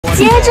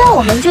接着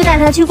我们就带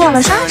他去逛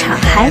了商场，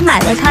还买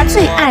了他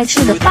最爱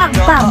吃的棒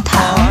棒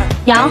糖。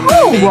然后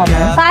我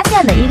们发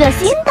现了一个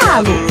新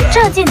大陆，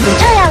这镜子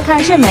这样看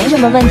是没什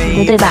么问题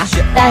的，对吧？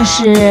但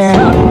是。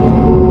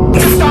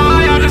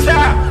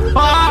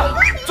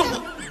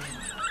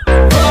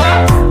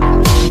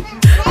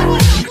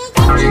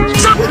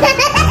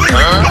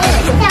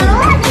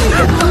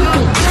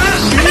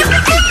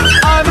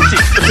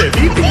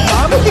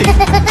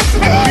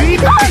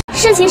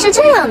事情是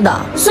这样的，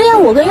虽然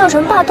我跟佑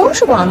成爸都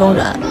是广东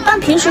人，但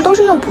平时都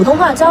是用普通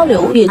话交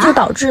流，也就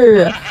导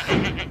致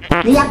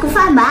你要个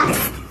饭吧？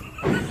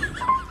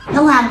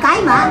弄碗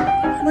盖吧？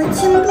我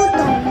听不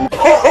懂。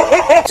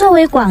作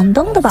为广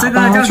东的宝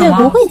宝却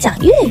不会讲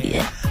粤语。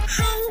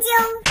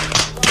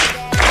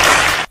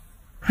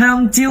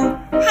香蕉。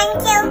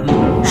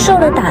受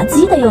了打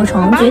击的佑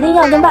成决定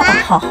要跟爸爸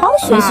好好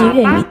学习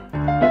粤语。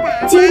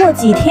经过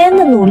几天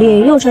的努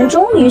力，佑成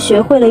终于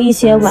学会了一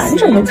些完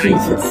整的句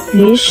子。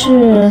于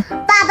是，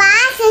爸爸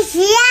是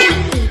谁呀？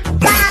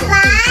爸爸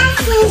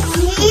是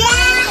谁呀？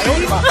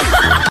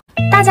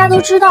大家都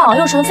知道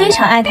佑成非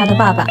常爱他的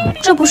爸爸，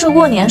这不是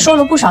过年收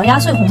了不少压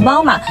岁红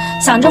包嘛？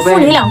想着父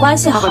女俩关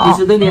系好。爸爸平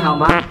时对你好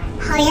吗？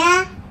好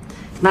呀。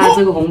那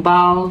这个红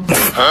包，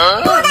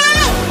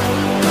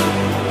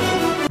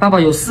爸爸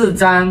有4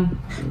张，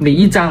每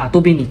一张啊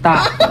都比你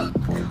大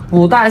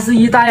，5大还是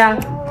1大呀？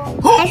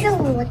还是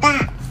5大。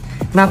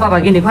那爸爸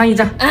给你换1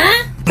张。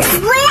不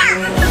要！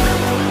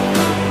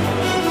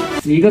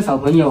你一个小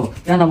朋友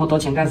要那么多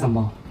钱干什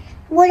么？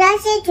我拿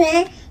些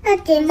钱要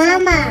给妈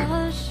妈。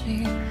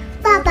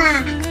爸爸，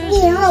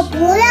你以后不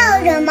要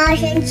惹妈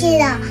生气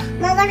了，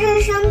妈妈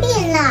是生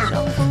病了，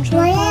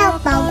我也要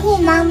保护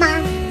妈妈。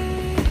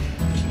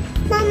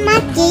妈妈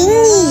给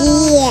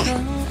你，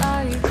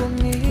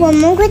我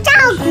们会照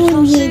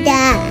顾你的。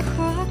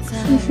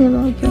谢谢老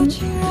公。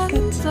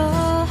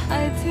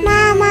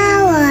妈妈，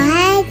我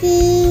爱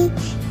你，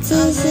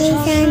七夕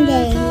3对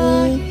你，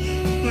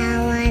啦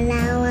哇啦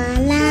哇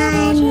啦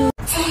你。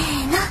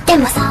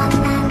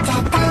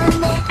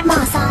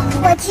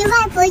我去外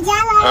婆家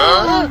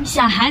了。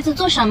小孩子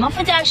坐什么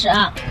副驾驶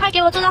啊？快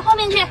给我坐到后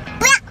面去！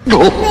不要，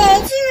每次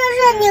都是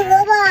你和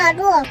爸爸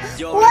坐，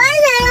我想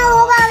要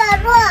和爸爸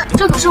坐。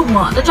这可是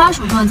我的专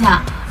属座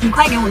驾，你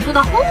快给我坐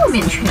到后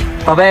面去！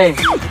宝贝，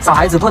小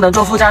孩子不能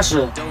坐副驾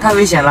驶，太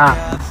危险了。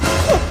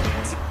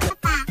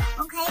爸爸，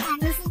我可以躺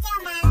着睡觉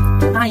吗？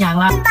当然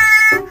了。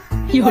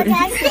有人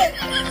睡，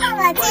爸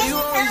爸真是小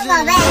宝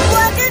贝，我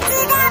就知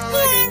道别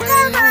人这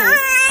么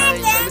爱你。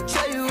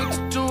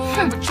哼，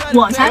我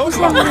才不羡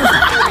慕呢。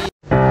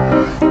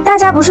大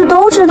家不是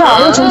都知道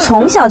佑成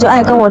从小就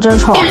爱跟我争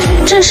宠，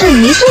这是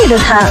1岁的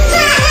他，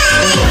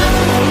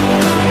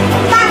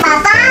爸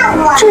爸抱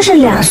我，这是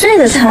2岁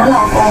的他，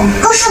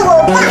不是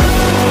我爸。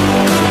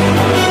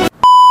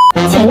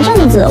前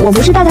阵子我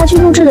不是带他去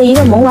录制了一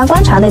个萌娃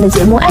观察类的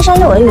节目《爱上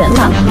幼儿园》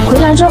嘛？回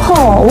来之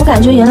后，我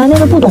感觉原来那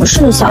个不懂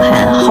事的小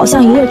孩，好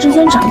像一夜之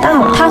间长大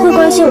了。他会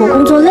关心我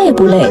工作累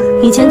不累，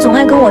以前总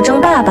爱跟我争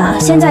爸爸，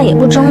现在也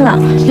不争了。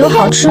有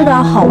好吃的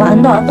好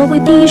玩的，都会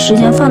第一时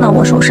间放到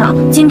我手上。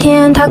今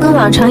天他跟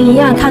往常一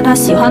样看他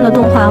喜欢的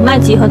动画《麦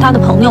吉和他的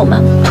朋友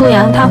们》，突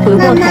然他回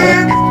过头。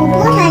我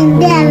不想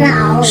变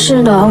老。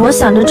是的，我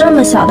想着这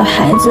么小的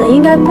孩子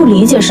应该不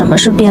理解什么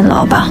是变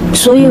老吧，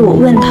所以我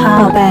问他，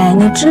宝贝，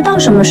你知道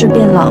什么是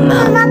变老吗？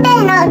妈妈变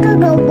老就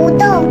走不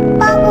动，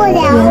抱不了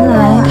我。原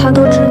来他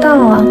都知道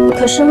啊，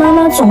可是妈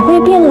妈总会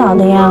变老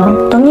的呀，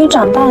等你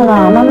长大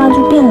了，妈妈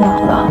就变老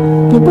了。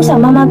你不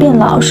想妈妈变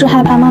老，是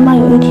害怕妈妈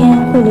有一天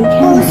会离开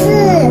你。不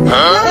是，妈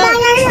妈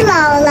要是老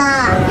了，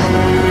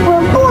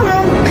我不能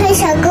陪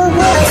小哥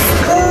哥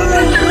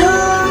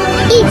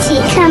一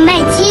起看麦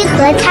基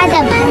和他的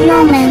朋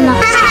友们了。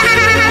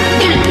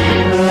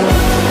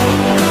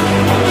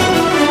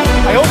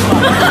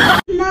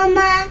妈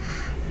妈，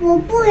我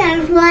不想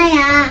刷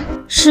牙。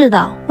是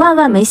的，万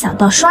万没想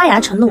到刷牙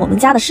成了我们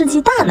家的世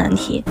纪大难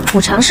题。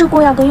我尝试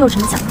过要跟佑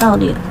成讲道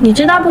理，你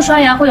知道不刷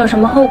牙会有什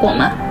么后果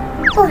吗？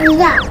不知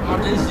道。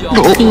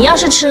你要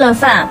是吃了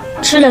饭、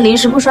吃了零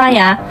食不刷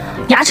牙，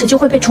牙齿就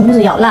会被虫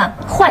子咬烂、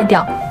坏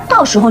掉，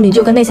到时候你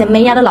就跟那些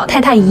没牙的老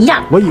太太一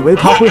样。我以为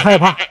他会害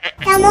怕。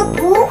他们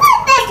不会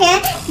变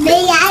成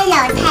没牙老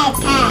太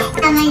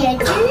太，他们有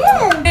智慧。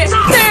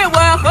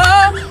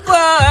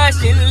我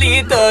心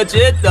里都知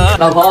道。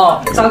老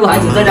婆，照顾孩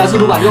子这招是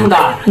不管用的。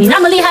你那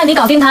么厉害，你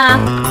搞定他？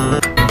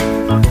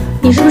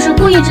你是不是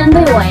故意针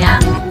对我呀？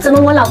怎么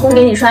我老公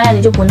给你刷牙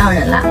你就不闹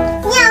人了？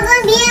你要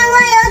跟别人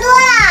玩油多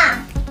了。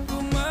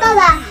爸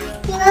爸，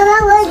你闻闻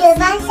我的嘴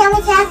巴，香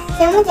不香？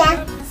甜不甜？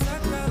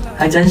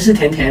还真是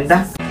甜甜的。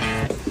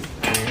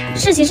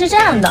事情是这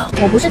样的，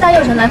我不是带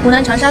佑成来湖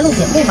南长沙录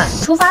节目嘛？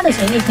出发的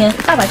前一天，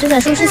爸爸正在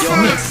收拾行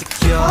李。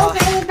我可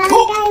以帮你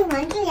带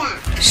玩具呀。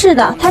是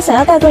的，他想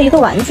要带多一个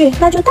玩具，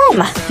那就带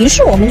嘛。于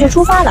是我们就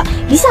出发了。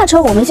一下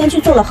车，我们先去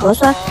做了核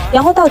酸，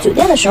然后到酒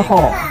店的时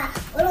候，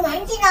我的玩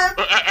具呢？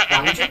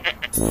玩具。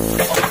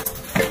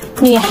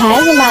女孩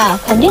子嘛，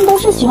肯定都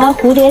是喜欢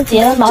蝴蝶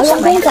结、毛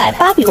绒公仔、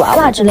芭比娃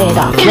娃之类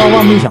的。万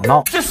万没想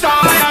到，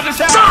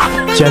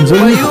简直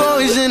离谱。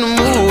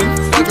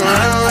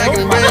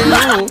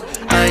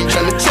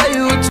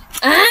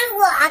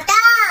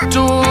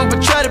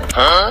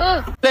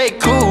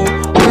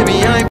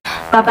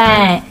宝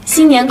贝，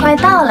新年快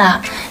到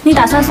了，你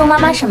打算送妈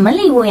妈什么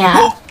礼物呀？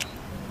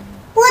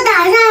我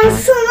打算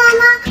送妈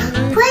妈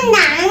回娘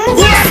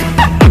家。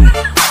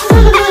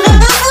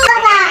爸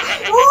爸，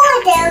我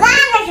得忘了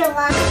什么？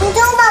你周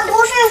爸不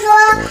是说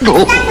那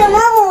什么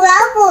母老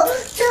虎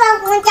去老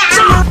公家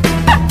吗？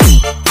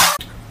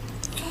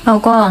老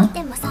公，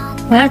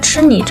我要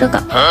吃你这个。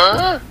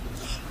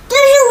这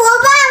是我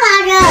爸爸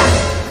的。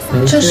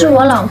这是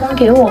我老公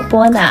给我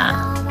剥的。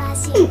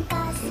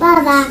爸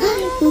爸，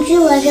你吃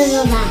我这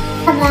个吧。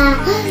爸爸，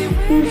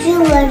你吃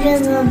我这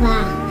个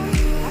吧。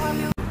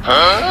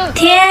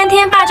天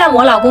天霸占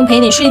我老公陪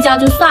你睡觉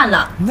就算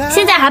了，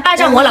现在还霸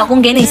占我老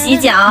公给你洗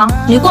脚，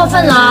你过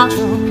分了。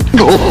你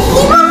不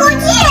服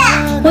气？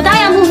我当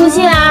然不服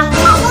气啦！不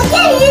服气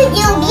你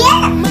就别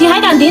的。你还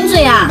敢顶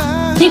嘴啊？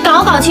你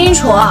搞清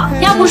楚，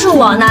要不是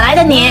我哪来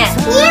的你？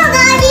你要搞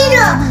清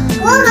楚，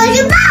我可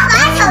是爸爸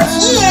小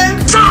情人。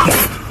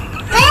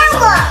没让我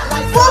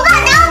爸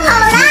逃跑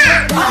了。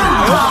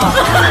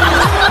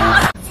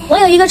我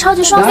有一个超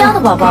级双标的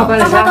宝宝，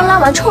当他刚拉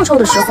完臭臭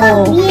的时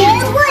候，别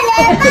过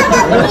来，爸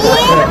爸别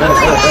过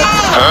来，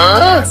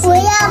我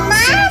要妈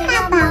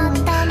妈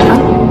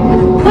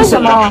抱。为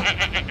什么？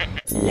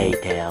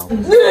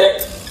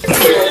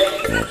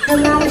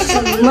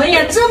怎么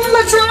也这么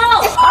臭？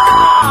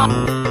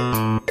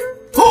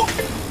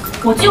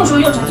我就说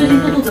佑成最近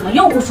肚子怎么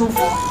又不舒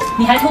服，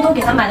你还偷偷给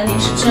他买了零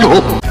食吃，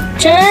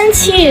真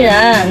气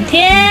人！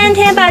天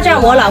天霸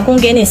占我老公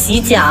给你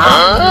洗脚。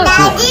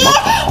大姐，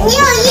你有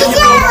意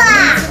见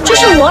吗？这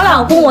是我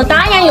老公，我当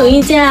然有意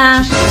见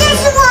啊。这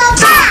是我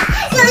爸，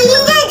有意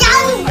见找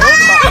你爸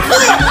去。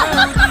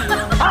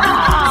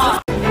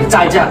你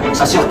再这样，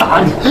小心我打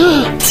你。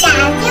打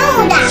就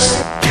打。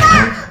爸，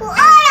我饿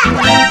了，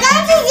赶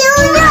紧给我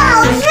做好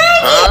吃的。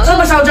这么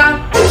嚣张？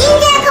我今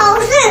天考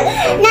试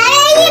拿了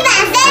100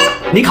分。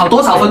你考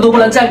多少分都不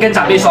能这样跟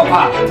长辈说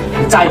话。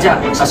你再这样，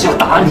小心我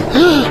打你。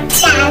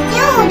打就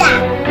打。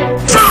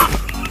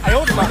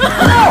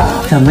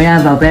怎么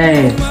样，宝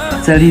贝？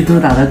这力度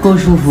打得够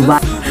舒服吧？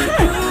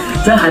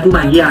这还不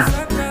满意啊？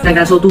刚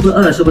刚说肚子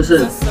饿了是不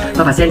是？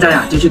爸爸现在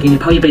就去给你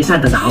泡一杯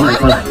善的拿碗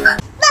过来。爸爸，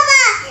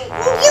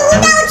你给我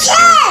道歉。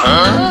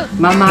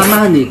妈妈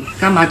骂你，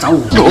干嘛找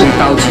我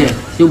道歉？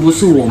又不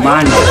是我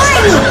骂你。我骂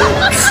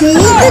你，是一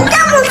个这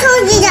么臭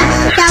气的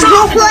老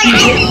婆婆来。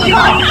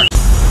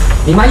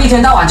你妈一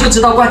天到晚就知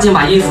道逛街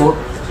买衣服，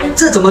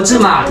这怎么治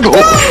嘛？这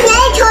年头，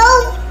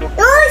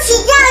有起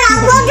叫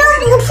老婆就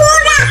不出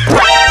了，那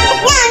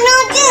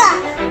这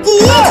一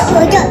头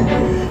的，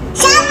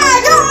什么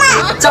都卖。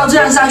照这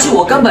样下去，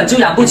我根本就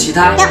养不起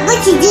她。养不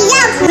起就要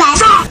出来，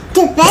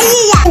这肥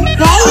一养，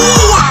肥一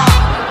养。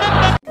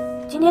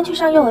今天去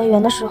上幼儿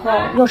园的时候，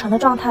佑成的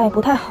状态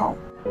不太好。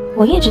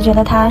我一直觉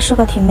得他是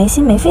个挺没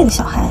心没肺的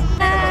小孩，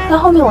但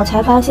后面我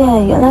才发现，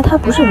原来他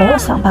不是没有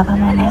想爸爸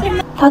妈妈，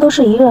他都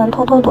是一个人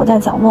偷偷躲在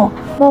角落，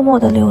默默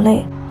的流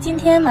泪。今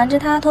天瞒着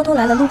他偷偷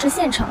来了录制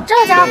现场，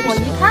这家伙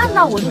一看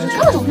到我就是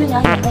各种酝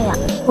酿眼泪啊！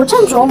我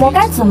正琢磨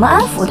该怎么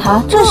安抚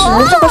他，这时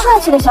这个帅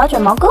气的小卷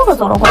毛哥哥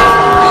走了过来。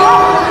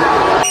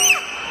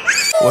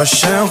我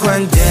神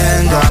魂颠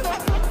倒，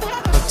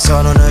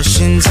躁动的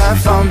心才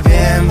放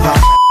鞭炮。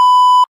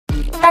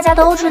大家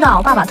都知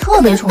道，爸爸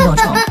特别宠佑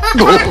成，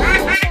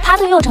他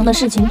对佑成的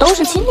事情都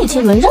是亲力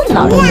亲为，任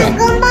劳任怨。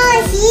老公帮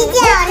我洗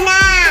脚呢。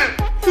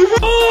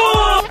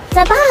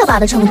在爸爸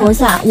的衬托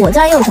下，我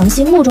在佑成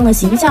心目中的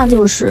形象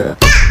就是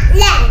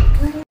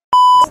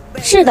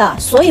是的，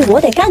所以我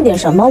得干点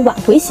什么挽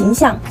回形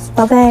象。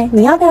宝贝，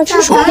你要不要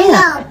吃薯片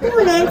啊？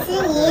不能吃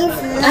零食。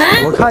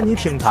我看你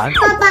挺馋，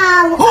爸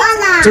爸，我饿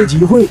了。这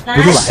机会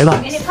不就来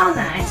了？给你泡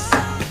奶。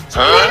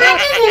妈妈，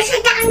这里是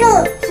大肉。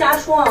瞎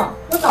说，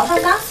我早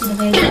上刚洗的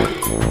杯子。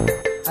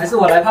还是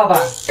我来泡吧。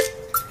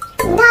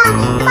你看，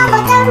爸爸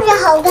袋子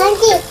好干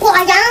净，果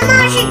然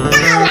妈是大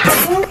老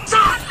公，杯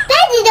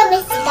子都没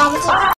洗干净。